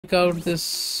Check out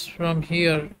this from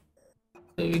here.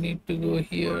 So we need to go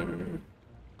here.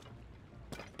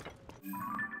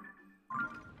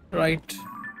 Right.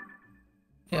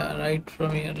 Yeah, right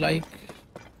from here. Like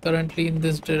currently in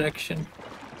this direction.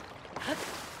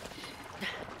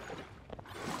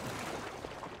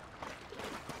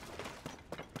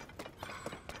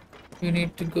 We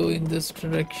need to go in this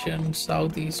direction,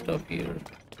 southeast of here.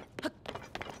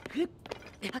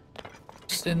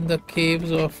 It's in the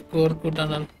caves of Gorko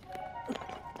tunnel.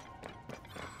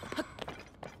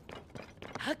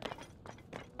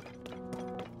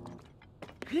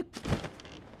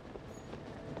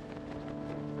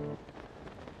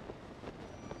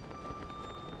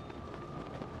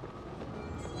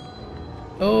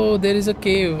 Oh, there is a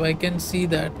cave. I can see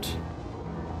that.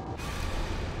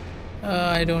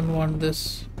 I don't want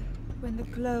this. When the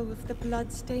glow of the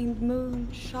blood-stained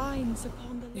moon shines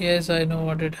upon the... Yes, I know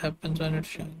what it happens when it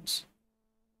shines.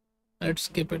 Let's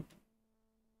skip it.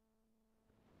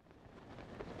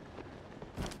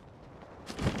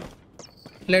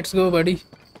 Let's go, buddy.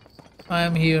 I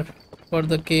am here for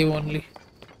the cave only.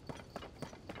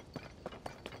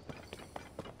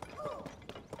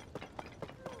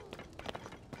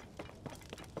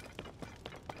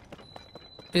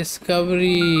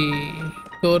 Discovery,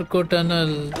 Gorko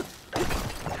tunnel.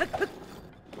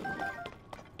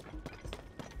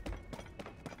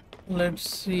 Let's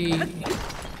see.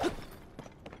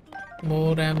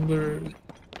 More amber.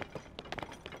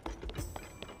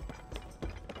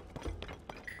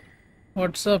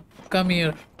 What's up? Come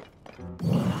here.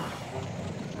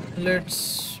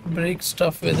 Let's break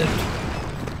stuff with it.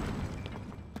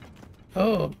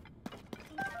 Oh.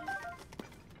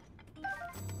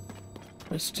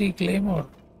 Rusty Claymore.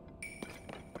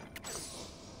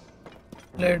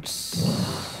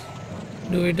 Let's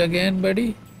do it again,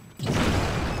 buddy.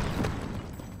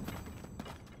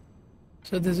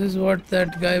 So this is what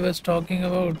that guy was talking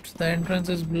about. The entrance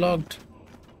is blocked.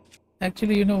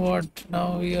 Actually, you know what?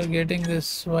 Now we are getting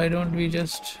this. Why don't we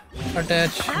just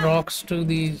attach rocks to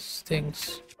these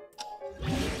things?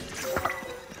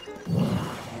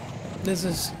 This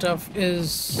stuff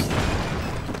is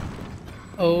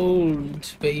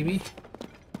old, baby.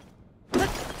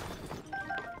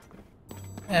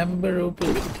 Amber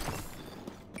opal.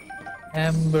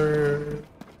 Amber.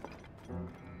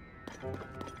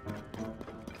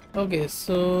 Okay,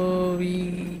 so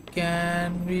we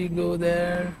go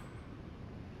there?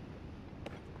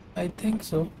 I think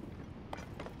so.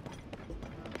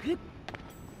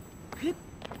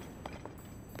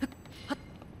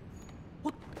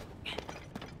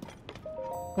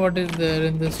 What is there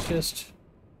in this chest?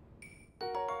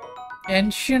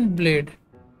 Ancient blade.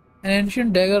 An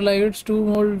ancient dagger like it's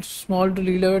too small to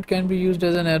reload. It can be used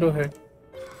as an arrowhead.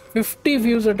 50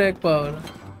 fuse attack power.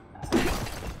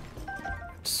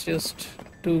 It's just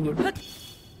too good.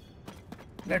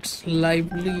 Let's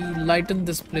lighten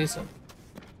this place up.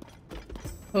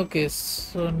 Okay,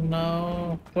 so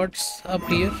now what's up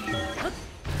here?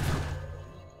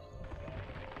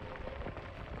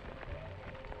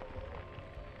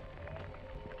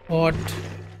 What?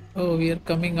 Oh, we are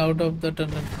coming out of the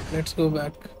tunnel. Let's go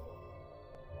back.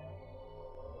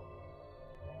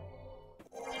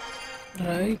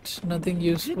 Right, nothing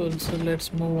useful, so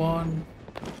let's move on.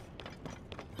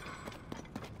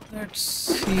 Let's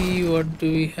see, what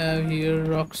do we have here?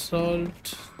 Rock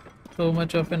salt. So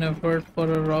much of an effort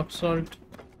for a rock salt.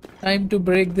 Time to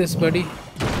break this, buddy.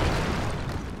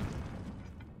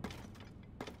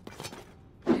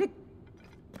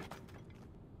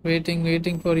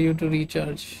 Waiting for you to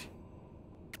recharge.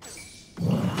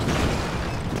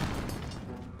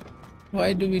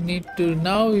 Why do we need to?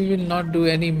 Now we will not do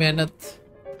any mehnat.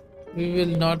 We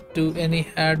will not do any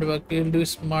hard work. We will do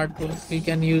smart work. We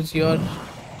can use your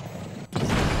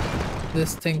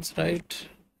these things, right?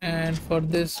 And for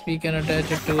this we can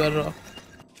attach it to a rock.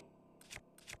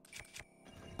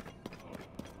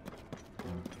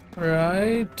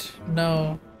 Right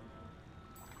now,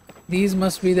 these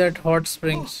must be that hot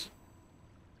springs.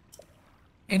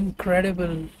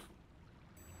 Incredible.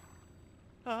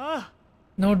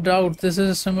 No doubt, this is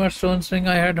a similar stone spring.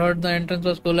 I had heard the entrance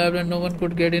was collapsed and no one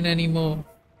could get in anymore.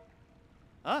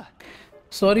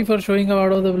 Sorry for showing up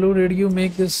out of the blue. Did you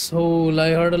make this hole?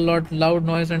 I heard a loud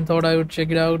noise and thought I would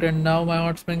check it out, and now my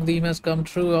hot spring dream has come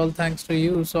true, all thanks to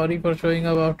you. Sorry for showing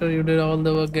up after you did all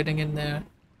the work getting in there.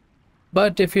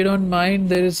 But if you don't mind,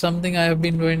 there is something I have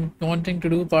been wanting to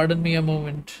do. Pardon me a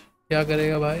moment. Kya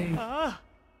karega bhai?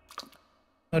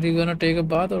 Are you gonna take a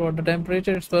bath or what? The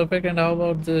temperature is perfect, and how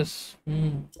about this?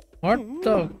 What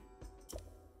the?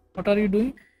 What are you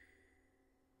doing?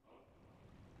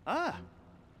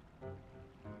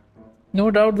 No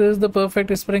doubt this is the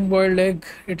perfect spring boiled egg.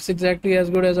 It's exactly as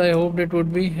good as I hoped it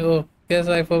would be. Oh, yes,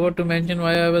 I forgot to mention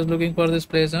why I was looking for this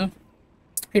place, huh?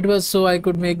 It was so I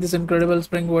could make this incredible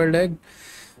spring boiled egg.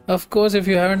 Of course, if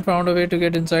you haven't found a way to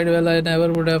get inside, well, I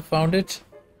never would have found it.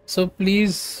 So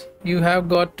please, you have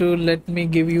got to let me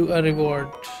give you a reward.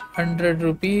 100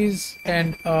 rupees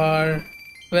and our...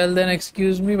 Well then,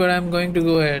 excuse me, but I'm going to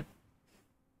go ahead.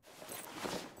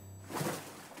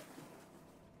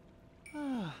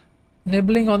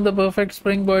 Nibbling on the perfect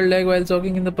spring boiled egg while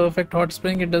soaking in the perfect hot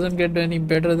spring, it doesn't get any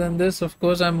better than this. Of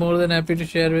course, I'm more than happy to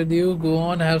share with you. Go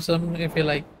on, have some if you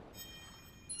like.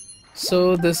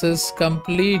 So this is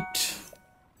complete,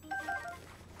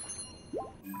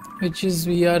 which is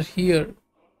we are here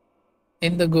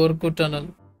in the Gorko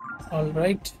tunnel.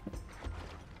 Alright.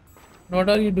 What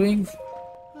are you doing,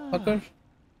 fucker?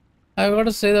 I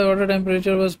gotta say the water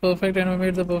temperature was perfect and we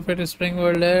made the perfect spring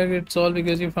boiled egg. It's all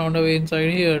because you found a way inside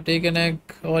here. Take an egg,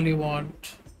 all you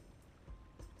want.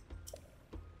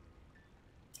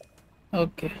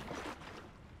 Okay.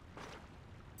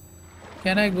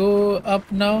 Can I go up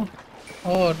now?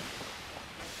 Or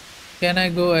can I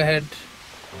go ahead?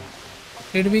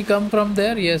 Did we come from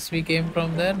there? Yes, we came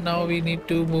from there. Now we need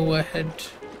to move ahead.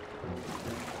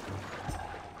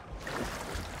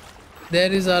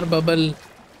 There is our bubble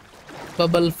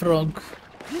frog.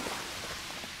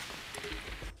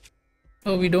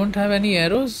 Oh, we don't have any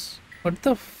arrows? What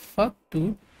the fuck,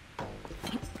 dude?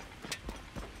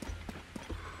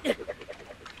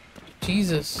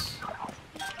 Jesus.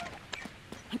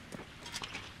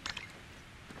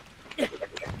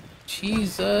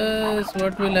 Jesus,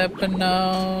 what will happen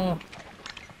now?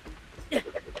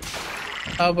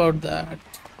 How about that?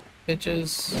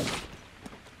 Bitches.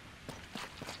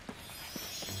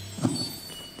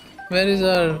 Where is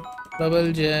our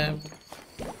bubble jam?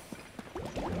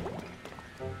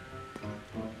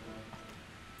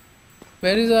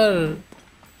 Where is our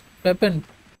weapon?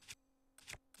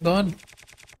 Gone.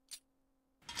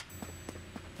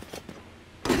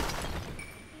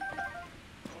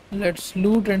 Let's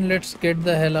loot and let's get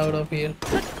the hell out of here.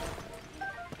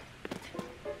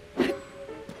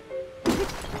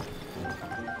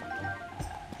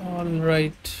 All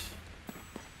right.